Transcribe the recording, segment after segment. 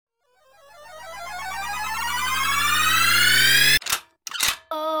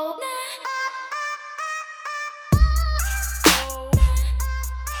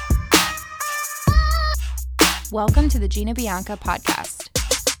Welcome to the Gina Bianca podcast.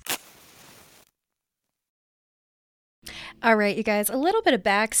 All right, you guys, a little bit of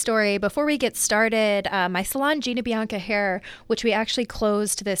backstory before we get started. My salon, Gina Bianca Hair, which we actually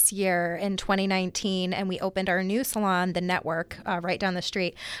closed this year in 2019, and we opened our new salon, The Network, right down the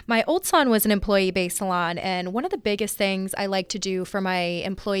street. My old salon was an employee-based salon, and one of the biggest things I like to do for my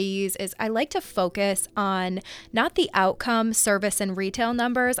employees is I like to focus on not the outcome, service, and retail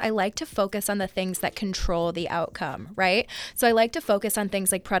numbers. I like to focus on the things that control the outcome, right? So I like to focus on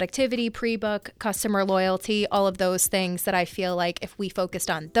things like productivity, pre-book, customer loyalty, all of those things that I feel like if we focused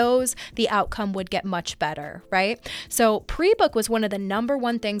on those, the outcome would get much better, right? So pre-book was one of the number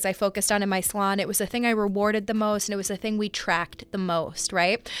one things I focused on in my salon. It was the thing I rewarded the most, and it was the thing we tracked the most,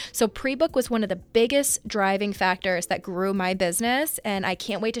 right? So pre-book was one of the biggest driving factors that grew my business, and I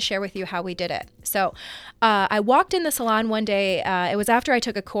can't wait to share with you how we did it. So I walked in the salon one day. It was after I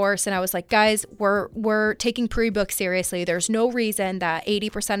took a course, and I was like, guys, we're taking pre-book seriously. There's no reason that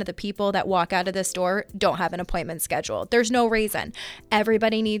 80% of the people that walk out of this door don't have an appointment scheduled. There's no reason.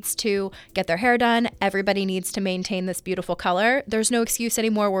 Everybody needs to get their hair done. Everybody needs to maintain this beautiful color. There's no excuse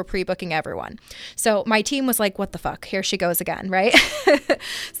anymore. We're pre-booking everyone. So my team was like, what the fuck? Here she goes again, right?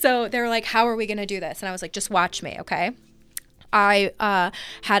 So they were like, how are we going to do this? And I was like, just watch me, okay? I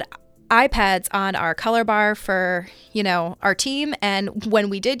had iPads on our color bar for, our team. And when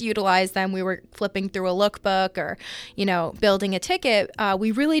we did utilize them, we were flipping through a lookbook or, building a ticket.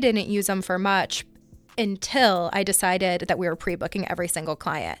 We really didn't use them for much until I decided that we were pre-booking every single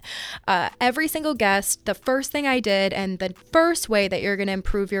client. Every single guest, the first thing I did, and the first way that you're going to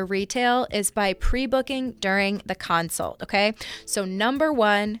improve your retail is by pre-booking during the consult, okay? So number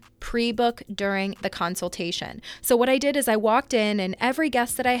one, pre-book during the consultation. So what I did is I walked in, and every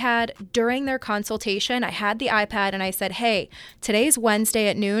guest that I had during their consultation, I had the iPad and I said, hey, today's Wednesday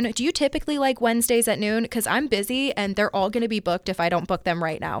at noon. Do you typically like Wednesdays at noon? Because I'm busy and they're all going to be booked if I don't book them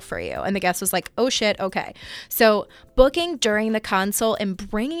right now for you. And the guest was like, oh shit, okay. So booking during the consult and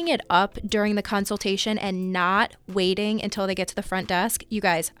bringing it up during the consultation and not waiting until they get to the front desk. You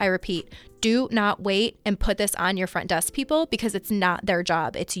guys, I repeat, do not wait and put this on your front desk people because it's not their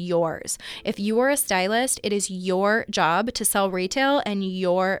job. It's yours. If you are a stylist, it is your job to sell retail and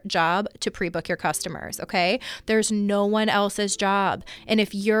your job to pre-book your customers, okay? There's no one else's job. And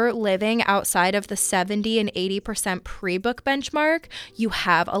if you're living outside of the 70 and 80% pre-book benchmark, you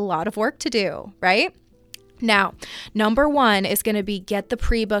have a lot of work to do, right? Now, number one is going to be get the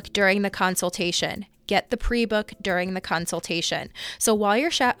pre-book during the consultation. Get the pre-book during the consultation. So while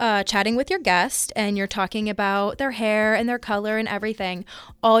you're chatting with your guest and you're talking about their hair and their color and everything,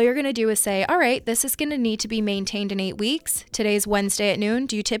 all you're going to do is say, all right, this is going to need to be maintained in 8 weeks. Today's Wednesday at noon.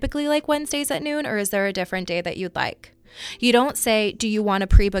 Do you typically like Wednesdays at noon, or is there a different day that you'd like? You don't say, do you want to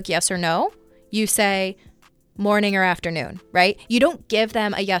pre-book, yes or no? You say, morning or afternoon, right? You don't give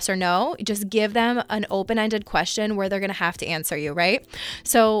them a yes or no. You just give them an open-ended question where they're going to have to answer you, right?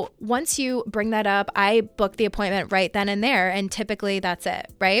 So once you bring that up, I book the appointment right then and there, and typically that's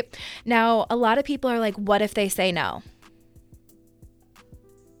it, right? Now, a lot of people are like, what if they say no?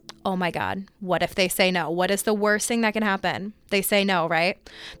 Oh my God, what if they say no? What is the worst thing that can happen? They say no, right?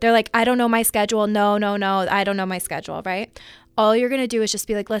 They're like, I don't know my schedule. No, I don't know my schedule, right? All you're going to do is just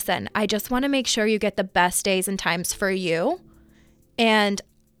be like, listen, I just want to make sure you get the best days and times for you. And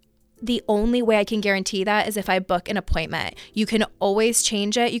the only way I can guarantee that is if I book an appointment. You can always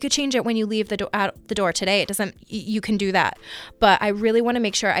change it. You could change it when you leave out the door today. You can do that. But I really want to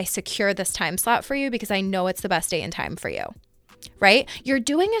make sure I secure this time slot for you because I know it's the best day and time for you. Right? You're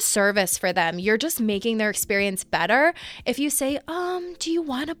doing a service for them. You're just making their experience better. If you say, do you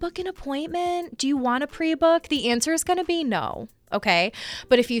want to book an appointment? Do you want to pre-book? The answer is going to be no. Okay.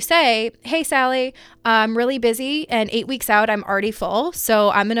 But if you say, hey, Sally, I'm really busy and 8 weeks out, I'm already full.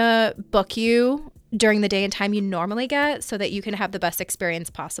 So I'm going to book you during the day and time you normally get so that you can have the best experience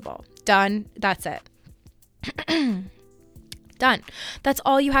possible. Done. That's it. Done. That's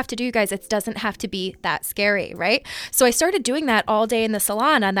all you have to do, guys. It doesn't have to be that scary, right? So I started doing that all day in the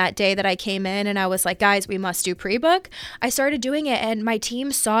salon on that day that I came in and I was like, guys, we must do pre-book. I started doing it and my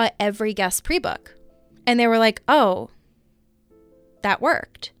team saw every guest pre-book and they were like, oh, that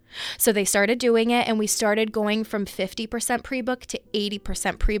worked. So they started doing it and we started going from 50% pre-book to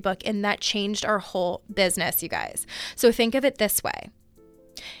 80% pre-book, and that changed our whole business, you guys. So think of it this way.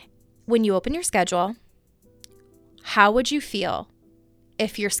 When you open your schedule, how would you feel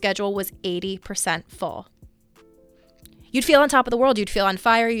if your schedule was 80% full? You'd feel on top of the world. You'd feel on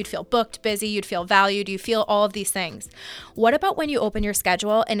fire. You'd feel booked, busy. You'd feel valued. You feel all of these things. What about when you open your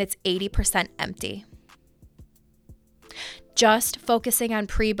schedule and it's 80% empty? just focusing on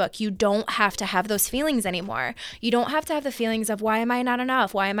pre-book. You don't have to have those feelings anymore. You don't have to have the feelings of, why am I not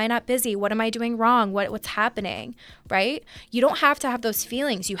enough? Why am I not busy? What am I doing wrong? What's happening, right? You don't have to have those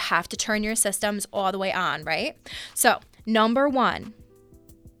feelings. You have to turn your systems all the way on, right? So number one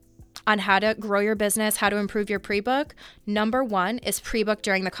on how to grow your business, how to improve your pre-book, number one is pre-book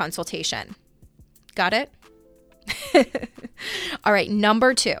during the consultation. Got it? All right,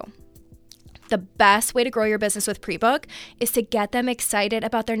 number two. The best way to grow your business with pre-book is to get them excited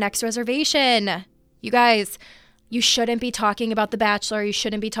about their next reservation. You guys, you shouldn't be talking about The Bachelor. You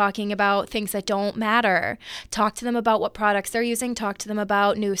shouldn't be talking about things that don't matter. Talk to them about what products they're using. Talk to them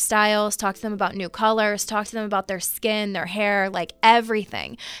about new styles. Talk to them about new colors. Talk to them about their skin, their hair, like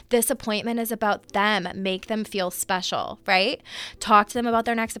everything. This appointment is about them. Make them feel special, right? Talk to them about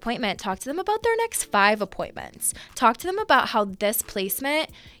their next appointment. Talk to them about their next 5 appointments. Talk to them about how this placement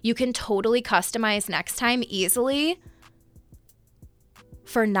you can totally customize next time easily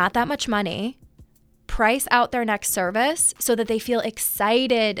for not that much money. Price out their next service so that they feel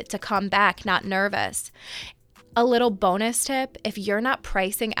excited to come back, not nervous. A little bonus tip, if you're not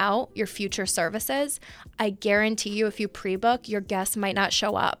pricing out your future services, I guarantee you if you pre-book, your guests might not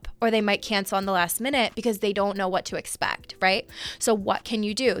show up or they might cancel on the last minute because they don't know what to expect, right? So what can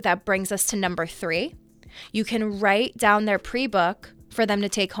you do? That brings us to number 3. You can write down their pre-book for them to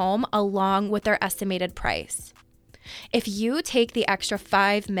take home along with their estimated price. If you take the extra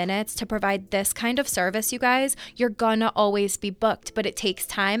 5 minutes to provide this kind of service, you guys, you're gonna always be booked, but it takes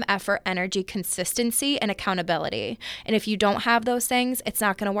time, effort, energy, consistency, and accountability. And if you don't have those things, it's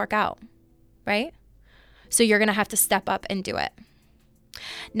not gonna work out, right? So you're gonna have to step up and do it.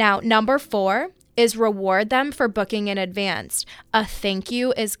 Now, number 4 is reward them for booking in advance. A thank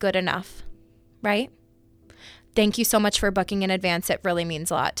you is good enough, right? Thank you so much for booking in advance. It really means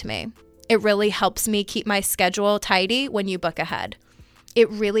a lot to me. It really helps me keep my schedule tidy when you book ahead. It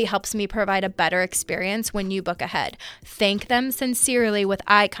really helps me provide a better experience when you book ahead. Thank them sincerely with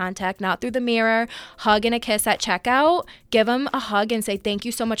eye contact, not through the mirror. Hug and a kiss at checkout. Give them a hug and say, thank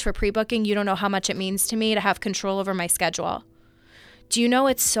you so much for pre-booking. You don't know how much it means to me to have control over my schedule. Do you know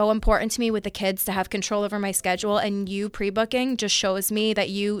it's so important to me with the kids to have control over my schedule, and you pre-booking just shows me that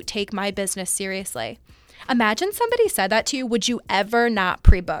you take my business seriously. Imagine somebody said that to you. Would you ever not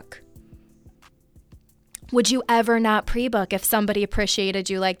pre-book? Would you ever not pre-book if somebody appreciated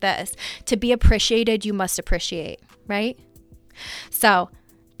you like this? To be appreciated, you must appreciate, right? So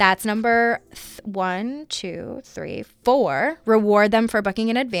that's number 1, 2, 3, 4. Reward them for booking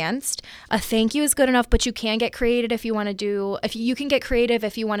in advance. A thank you is good enough, but you can get creative if you want to do, if you can get creative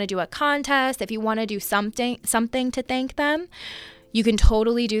if you want to do a contest, if you want to do something to thank them. You can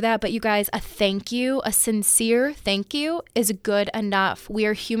totally do that, but you guys, a thank you, a sincere thank you is good enough. We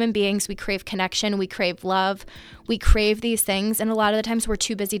are human beings. We crave connection. We crave love. We crave these things, and a lot of the times we're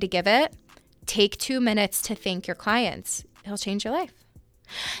too busy to give it. Take 2 minutes to thank your clients. It'll change your life.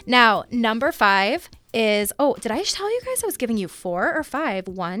 Now, number 5 is, did I tell you guys I was giving you 4 or 5?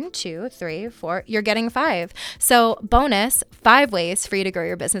 1, 2, 3, 4. You're getting 5. So bonus, 5 ways for you to grow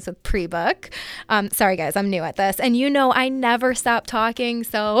your business with pre-book. Sorry guys, I'm new at this. And you know I never stop talking,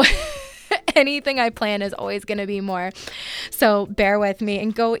 so anything I plan is always going to be more. So bear with me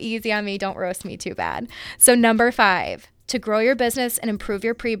and go easy on me. Don't roast me too bad. So number 5. To grow your business and improve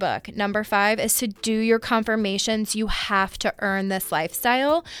your pre-book. Number 5 is to do your confirmations. You have to earn this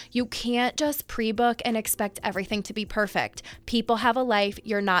lifestyle. You can't just pre-book and expect everything to be perfect. People have a life.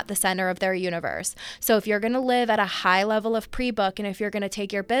 You're not the center of their universe. So if you're going to live at a high level of pre-book, and if you're going to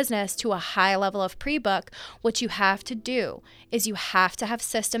take your business to a high level of pre-book, what you have to do is you have to have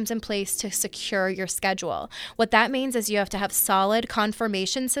systems in place to secure your schedule. What that means is you have to have solid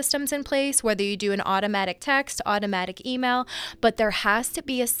confirmation systems in place, whether you do an automatic text, automatic email, but there has to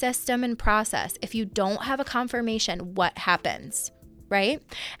be a system and process. If you don't have a confirmation, what happens, right?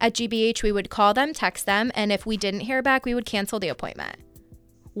 At GBH, we would call them, text them, and if we didn't hear back, we would cancel the appointment.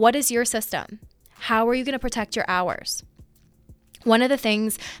 What is your system? How are you going to protect your hours? One of the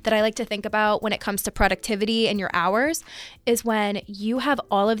things that I like to think about when it comes to productivity and your hours is when you have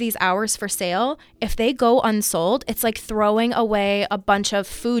all of these hours for sale, if they go unsold, it's like throwing away a bunch of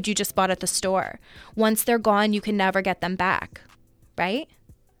food you just bought at the store. Once they're gone, you can never get them back, right?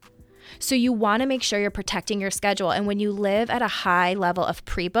 So you want to make sure you're protecting your schedule. And when you live at a high level of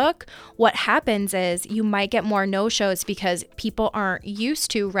pre-book, what happens is you might get more no-shows because people aren't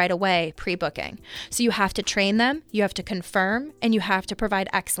used to right away pre-booking. So you have to train them, you have to confirm, and you have to provide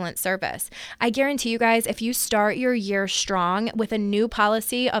excellent service. I guarantee you guys, if you start your year strong with a new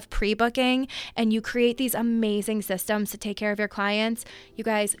policy of pre-booking and you create these amazing systems to take care of your clients, you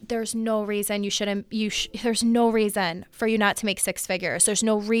guys, there's no reason there's no reason for you not to make six figures. There's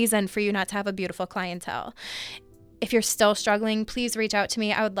no reason for you not to have a beautiful clientele. If you're still struggling, please reach out to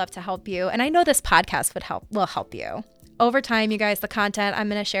me. I would love to help you. And I know this podcast will help you. Over time, you guys, the content I'm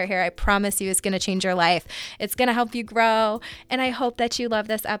going to share here, I promise you, is going to change your life. It's going to help you grow. And I hope that you love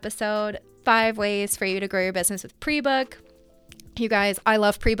this episode. 5 ways for you to grow your business with pre-book. You guys, I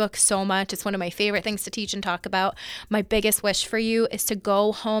love pre-book so much. It's one of my favorite things to teach and talk about. My biggest wish for you is to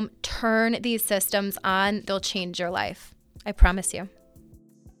go home, turn these systems on. They'll change your life. I promise you.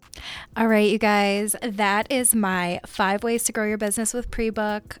 All right, you guys, that is my 5 ways to grow your business with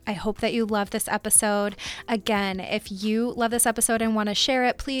pre-book. I hope that you love this episode. Again, if you love this episode and want to share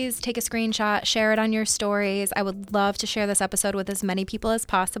it, please take a screenshot, share it on your stories. I would love to share this episode with as many people as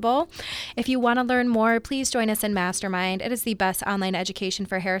possible. If you want to learn more, please join us in Mastermind. It is the best online education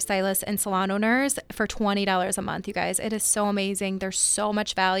for hairstylists and salon owners for $20 a month, you guys. It is so amazing. There's so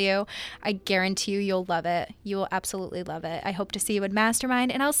much value. I guarantee you'll love it. You will absolutely love it. I hope to see you in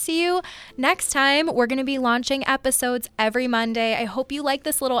Mastermind, and I'll see you next time. We're going to be launching episodes every Monday. I hope you like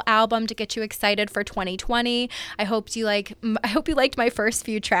this little album to get you excited for 2020. I hope you liked my first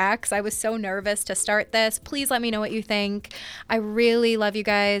few tracks. I was so nervous to start this. Please let me know what you think. I really love you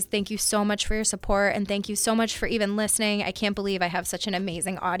guys. Thank you so much for your support, and thank you so much for even listening. I can't believe I have such an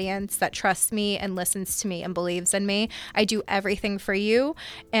amazing audience that trusts me and listens to me and believes in me. I do everything for you,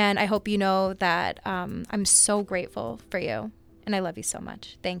 and I hope you know that I'm so grateful for you. And I love you so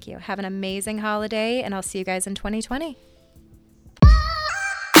much. Thank you. Have an amazing holiday, and I'll see you guys in 2020.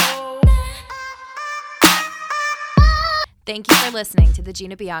 Thank you for listening to the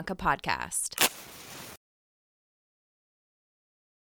Gina Bianca podcast.